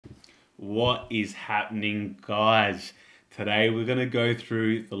What is happening, guys? Today we're going to go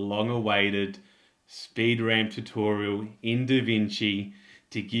through the long-awaited speed ramp tutorial in DaVinci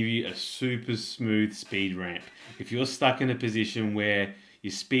to give you a super smooth speed ramp. If you're stuck in a position where your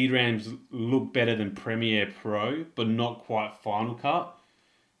speed ramps look better than Premiere Pro but not quite Final Cut,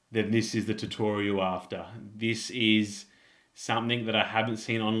 then this is the tutorial after. This is something that I haven't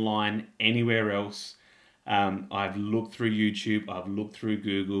seen online anywhere else. I've looked through YouTube, I've looked through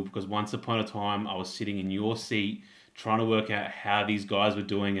Google, because once upon a time I was sitting in your seat trying to work out how these guys were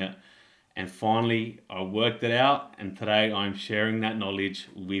doing it. And finally I worked it out, and today I'm sharing that knowledge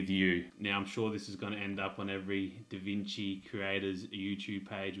with you. Now I'm sure this is going to end up on every DaVinci creator's YouTube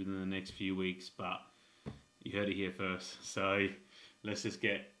page within the next few weeks, but you heard it here first. So let's just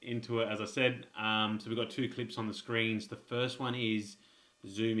get into it. As I said, so we've got two clips on the screens. The first one is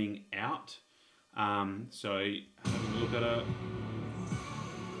zooming out. So having a look at it,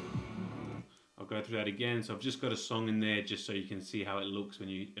 I'll go through that again. So I've just got a song in there just so you can see how it looks when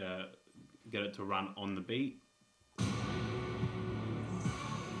you get it to run on the beat.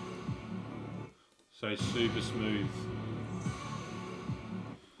 So super smooth.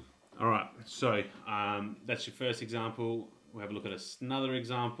 Alright, so that's your first example. We'll have a look at another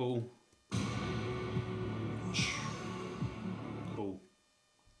example. Cool.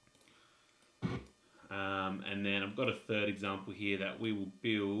 And then I've got a third example here that we will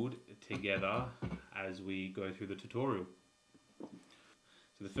build together as we go through the tutorial. So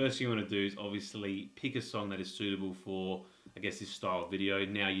the first thing you want to do is obviously pick a song that is suitable for, I guess, this style of video.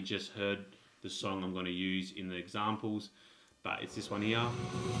 Now you just heard the song I'm going to use in the examples, but it's this one here.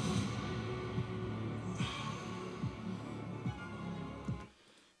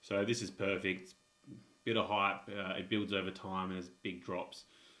 So this is perfect, bit of hype, it builds over time and there's big drops.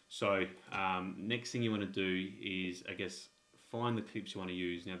 So next thing you want to do is, I guess, find the clips you want to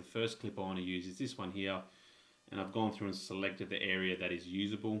use. Now the first clip I want to use is this one here, and I've gone through and selected the area that is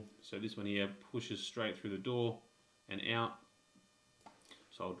usable. So this one here pushes straight through the door and out.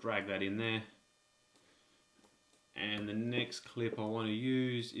 So I'll drag that in there. And the next clip I want to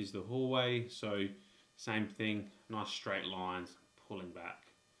use is the hallway. So same thing, nice straight lines, pulling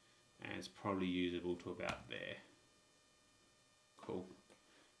back. And it's probably usable to about there. Cool.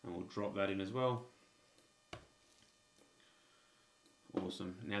 And we'll drop that in as well.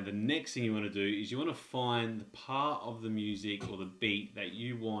 Awesome. Now the next thing you want to do is you want to find the part of the music or the beat that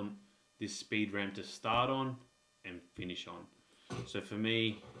you want this speed ramp to start on and finish on. So for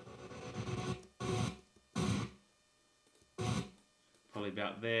me, probably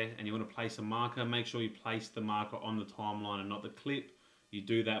about there. And you want to place a marker. Make sure you place the marker on the timeline and not the clip. You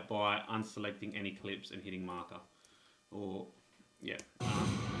do that by unselecting any clips and hitting marker. Or, yeah.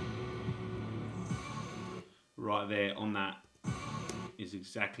 Right there on that is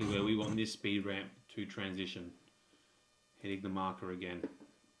exactly where we want this speed ramp to transition. Hitting the marker again.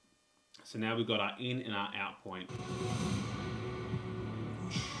 So now we've got our in and our out point.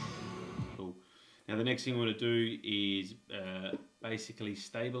 Cool. Now the next thing we want to do is basically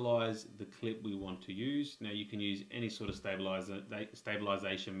stabilize the clip we want to use. Now you can use any sort of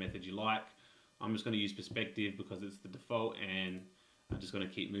stabilization method you like. I'm just going to use perspective because it's the default, and I'm just going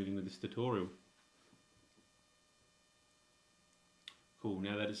to keep moving with this tutorial. Cool,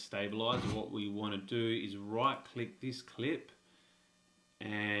 now that it's stabilized, what we want to do is right click this clip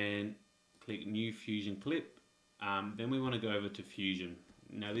and click new fusion clip. Then we want to go over to fusion.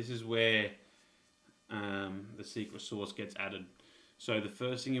 Now this is where the secret sauce gets added. So the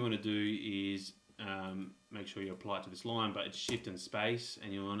first thing you want to do is make sure you apply it to this line, but it's shift and space,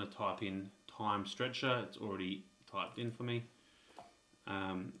 and you want to type in time stretcher. It's already typed in for me.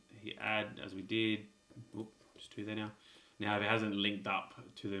 Hit add as we did. Oop, just do that now. Now if it hasn't linked up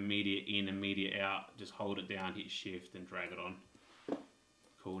to the media in and media out, just hold it down, hit shift and drag it on.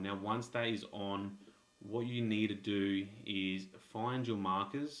 Cool, now once that is on, what you need to do is find your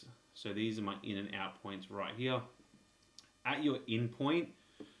markers. So these are my in and out points right here. At your in point,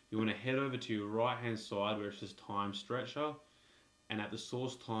 you want to head over to your right hand side where it says time stretcher, and at the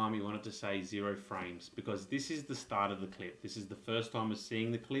source time you want it to say 0 frames, because this is the start of the clip. This is the first time we're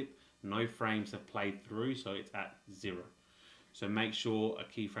seeing the clip. No frames have played through, so it's at 0. So make sure a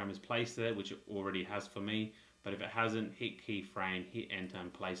keyframe is placed there, which it already has for me, but if it hasn't, hit keyframe, hit enter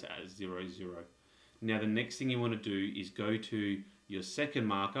and place it at 0, 0. Now the next thing you want to do is go to your second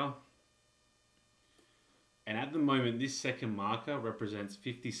marker, and at the moment this second marker represents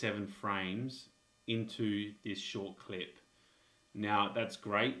 57 frames into this short clip. Now that's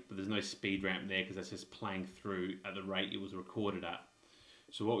great, but there's no speed ramp there because that's just playing through at the rate it was recorded at.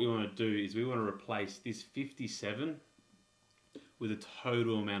 So what we want to do is we want to replace this 57 with a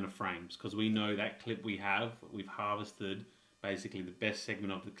total amount of frames, because we know that clip we've harvested basically the best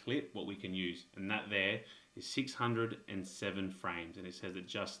segment of the clip, what we can use, and that there is 607 frames, and it says it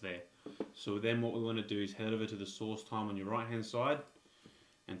just there. So then what we want to do is head over to the source time on your right hand side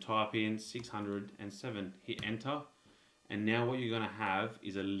and type in 607, hit enter, and now what you're going to have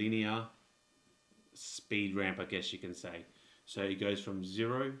is a linear speed ramp, I guess you can say. So it goes from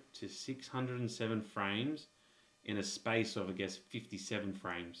 0 to 607 frames in a space of, I guess, 57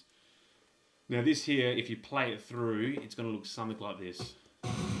 frames. Now this here, if you play it through, it's going to look something like this.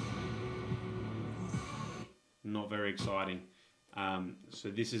 Not very exciting. So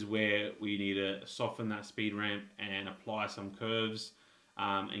this is where we need to soften that speed ramp and apply some curves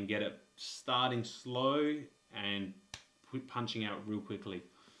and get it starting slow and punching out real quickly.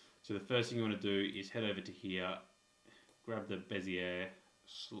 So the first thing you want to do is head over to here, grab the Bezier,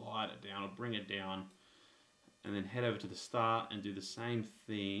 slide it down or bring it down, and then head over to the start and do the same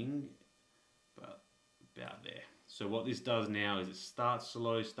thing, but about there. So what this does now is it starts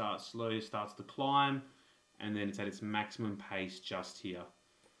slow, starts to climb, and then it's at its maximum pace just here.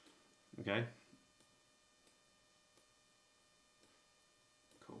 Okay?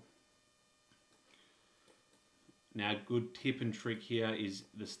 Cool. Now, a good tip and trick here is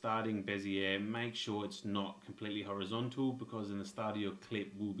the starting Bezier. Make sure it's not completely horizontal, because then the start of your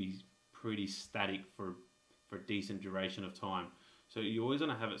clip will be pretty static for a decent duration of time. So you always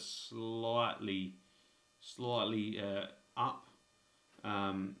want to have it slightly up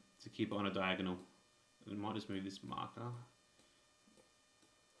to keep it on a diagonal. I might just move this marker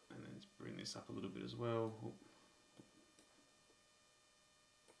and then just bring this up a little bit as well.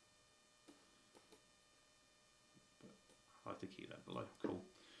 I like to keep that below. Cool.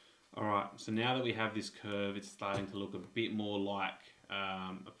 All right. So now that we have this curve, it's starting to look a bit more like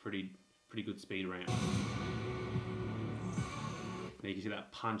a pretty good speed ramp. Now you can see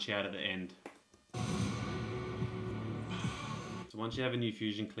that punch out at the end. So once you have a new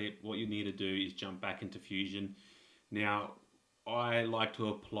Fusion clip, what you need to do is jump back into Fusion. Now, I like to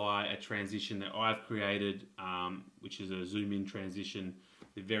apply a transition that I've created, which is a zoom in transition.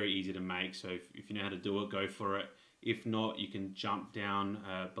 They're very easy to make, so if you know how to do it, go for it. If not, you can jump down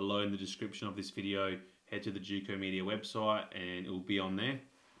below in the description of this video, head to the Juco Media website, and it will be on there.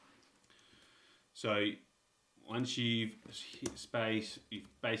 So once you've hit space, you've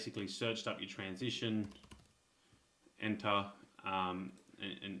basically searched up your transition, enter,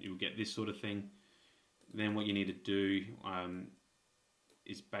 and you'll get this sort of thing. Then what you need to do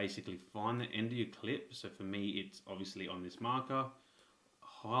is basically find the end of your clip. So for me, it's obviously on this marker.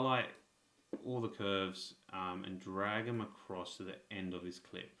 Highlight all the curves and drag them across to the end of this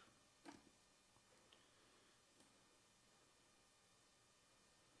clip.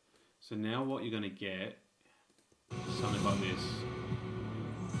 So now what you're going to get is something like this.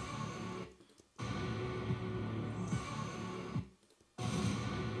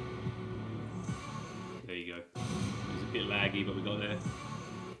 There you go. It's a bit laggy, but we got there.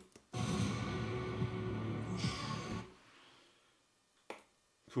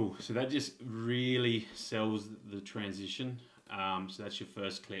 Cool, so that just really sells the transition. So that's your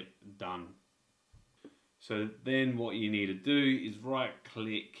first clip done. So then what you need to do is right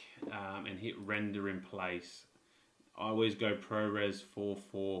click and hit render in place. I always go ProRes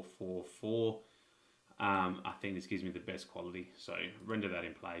 4444. I think this gives me the best quality, so render that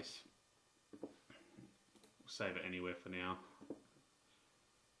in place. Save it anywhere for now.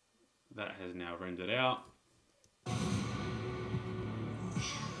 That has now rendered out.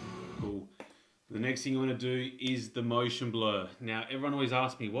 Cool. The next thing you want to do is the motion blur. Now everyone always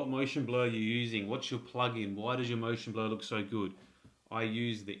asks me, what motion blur are you using? What's your plugin? Why does your motion blur look so good? I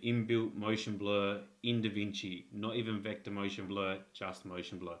use the inbuilt motion blur in DaVinci, not even vector motion blur, just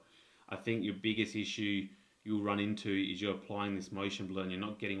motion blur. I think your biggest issue you'll run into is you're applying this motion blur and you're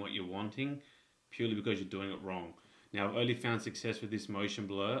not getting what you're wanting, purely because you're doing it wrong. Now I've only found success with this motion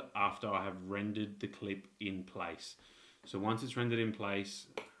blur after I have rendered the clip in place. So once it's rendered in place,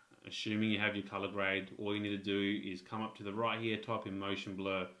 assuming you have your color grade, all you need to do is come up to the right here, type in motion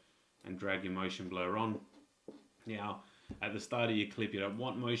blur and drag your motion blur on. Now at the start of your clip you don't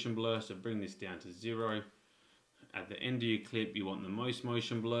want motion blur, so bring this down to 0. At the end of your clip you want the most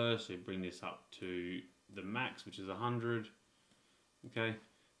motion blur, so bring this up to the max, which is 100. Okay.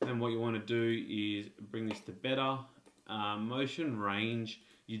 Then what you want to do is bring this to better. Motion range,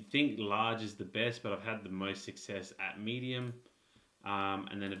 you'd think large is the best, but I've had the most success at medium.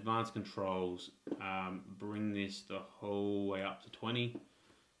 And then advanced controls, bring this the whole way up to 20.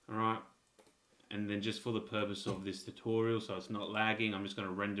 Alright, and then just for the purpose of this tutorial, so it's not lagging, I'm just going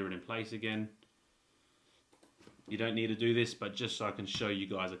to render it in place again. You don't need to do this, but just so I can show you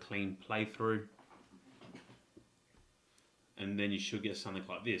guys a clean playthrough. And then you should get something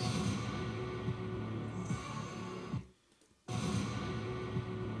like this.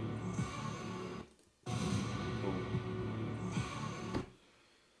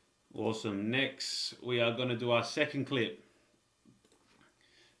 Awesome. Next, we are going to do our second clip.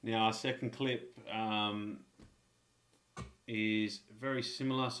 Now, our second clip is very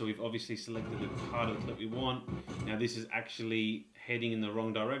similar. So we've obviously selected the part of the clip we want. Now, this is actually heading in the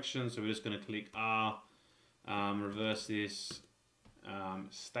wrong direction. So we're just going to click R, reverse this,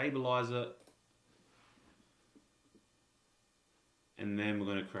 stabilize it. And then we're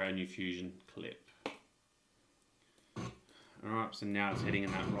going to create a new Fusion clip. Alright, so now it's heading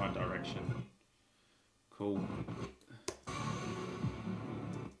in that right direction. Cool.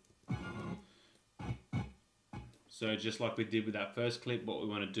 So just like we did with that first clip, what we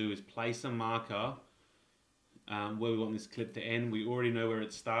want to do is place a marker where we want this clip to end. We already know where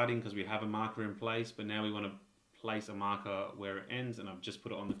it's starting because we have a marker in place, but now we want to place a marker where it ends, and I've just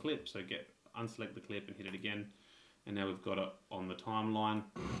put it on the clip. So unselect the clip and hit it again, and now we've got it on the timeline.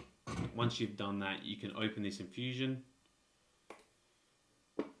 Once you've done that, you can open this in Fusion.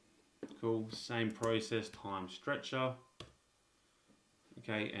 Cool, same process, time stretcher.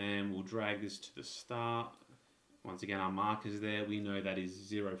 Okay, and we'll drag this to the start. Once again, our marker's there. We know that is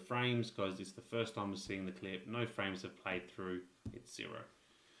 0 frames because it's the first time we're seeing the clip. No frames have played through, it's 0.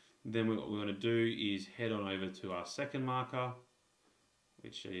 Then what we want to do is head on over to our second marker,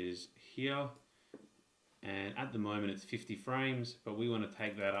 which is here. And at the moment it's 50 frames, but we want to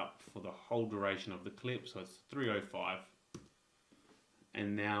take that up for the whole duration of the clip, so it's 305.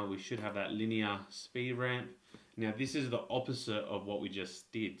 And now we should have that linear speed ramp. Now this is the opposite of what we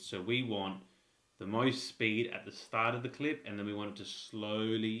just did. So we want the most speed at the start of the clip, and then we want it to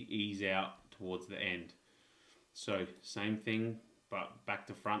slowly ease out towards the end. So same thing, but back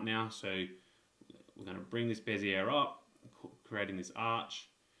to front now. So we're going to bring this Bezier up, creating this arch.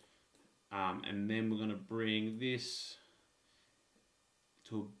 And then we're going to bring this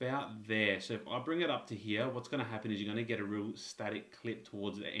to about there. So if I bring it up to here, what's going to happen is you're going to get a real static clip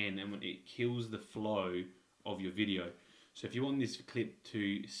towards the end, and when it kills the flow of your video. So if you want this clip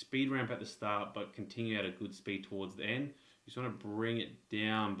to speed ramp at the start but continue at a good speed towards the end, you just want to bring it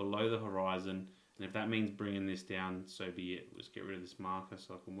down below the horizon. And if that means bringing this down, so be it. We'll just get rid of this marker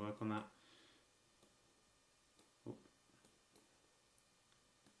so I can work on that.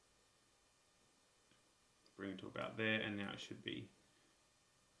 Bring it to about there, and now it should be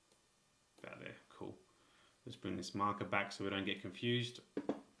about there. Cool. Let's bring this marker back so we don't get confused.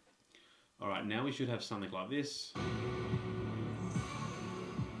 Alright, now we should have something like this.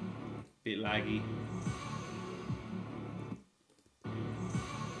 Bit laggy,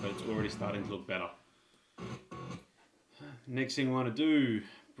 but it's already starting to look better. Next thing we want to do,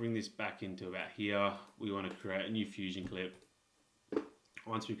 bring this back into about here. We want to create a new Fusion clip.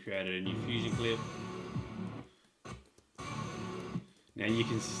 Once we've created a new Fusion clip, now you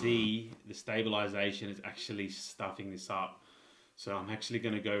can see the stabilization is actually stuffing this up. So I'm actually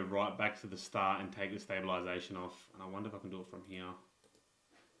going to go right back to the start and take the stabilization off. And I wonder if I can do it from here.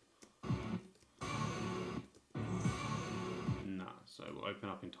 No, so we'll open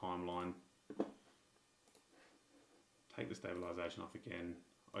up in timeline. Take the stabilization off again.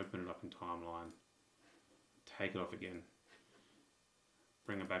 Open it up in timeline. Take it off again.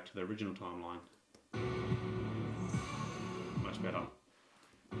 Bring it back to the original timeline. Much better.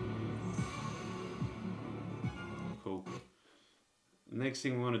 Cool. Next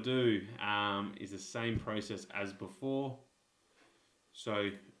thing we want to do is the same process as before. So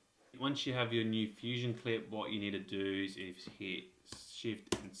once you have your new Fusion clip, what you need to do is hit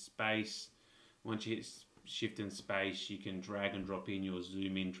Shift and Space. Once you hit Shift and Space, you can drag and drop in your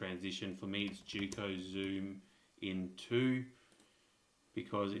zoom in transition. For me, it's Juco Zoom in 2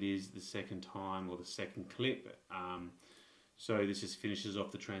 because it is the second time or the second clip. So this just finishes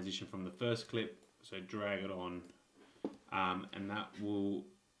off the transition from the first clip. So drag it on, and that will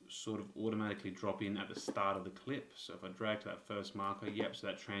sort of automatically drop in at the start of the clip. So if I drag to that first marker, yep, so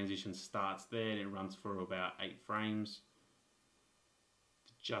that transition starts there and it runs for about 8 frames.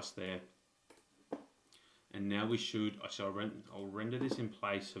 Just there. And now we should, I'll render this in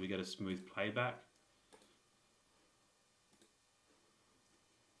place so we get a smooth playback.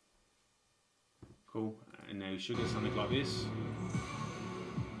 Cool, and now you should get something like this.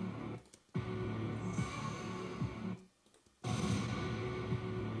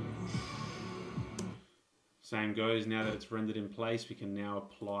 Same goes, now that it's rendered in place, we can now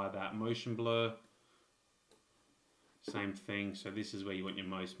apply that motion blur. Same thing, so this is where you want your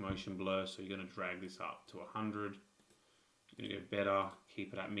most motion blur, so you're going to drag this up to 100. You're going to go better,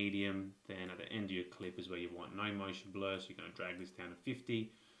 keep it at medium, then at the end of your clip is where you want no motion blur, so you're going to drag this down to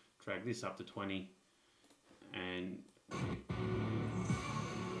 50, drag this up to 20, and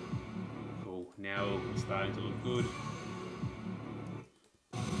cool, now it's starting to look good.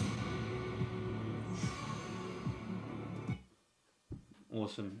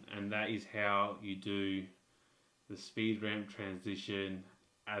 Awesome, and that is how you do the speed ramp transition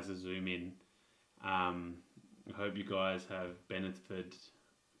as a zoom in. I hope you guys have benefited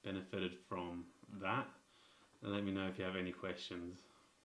from that, and let me know if you have any questions.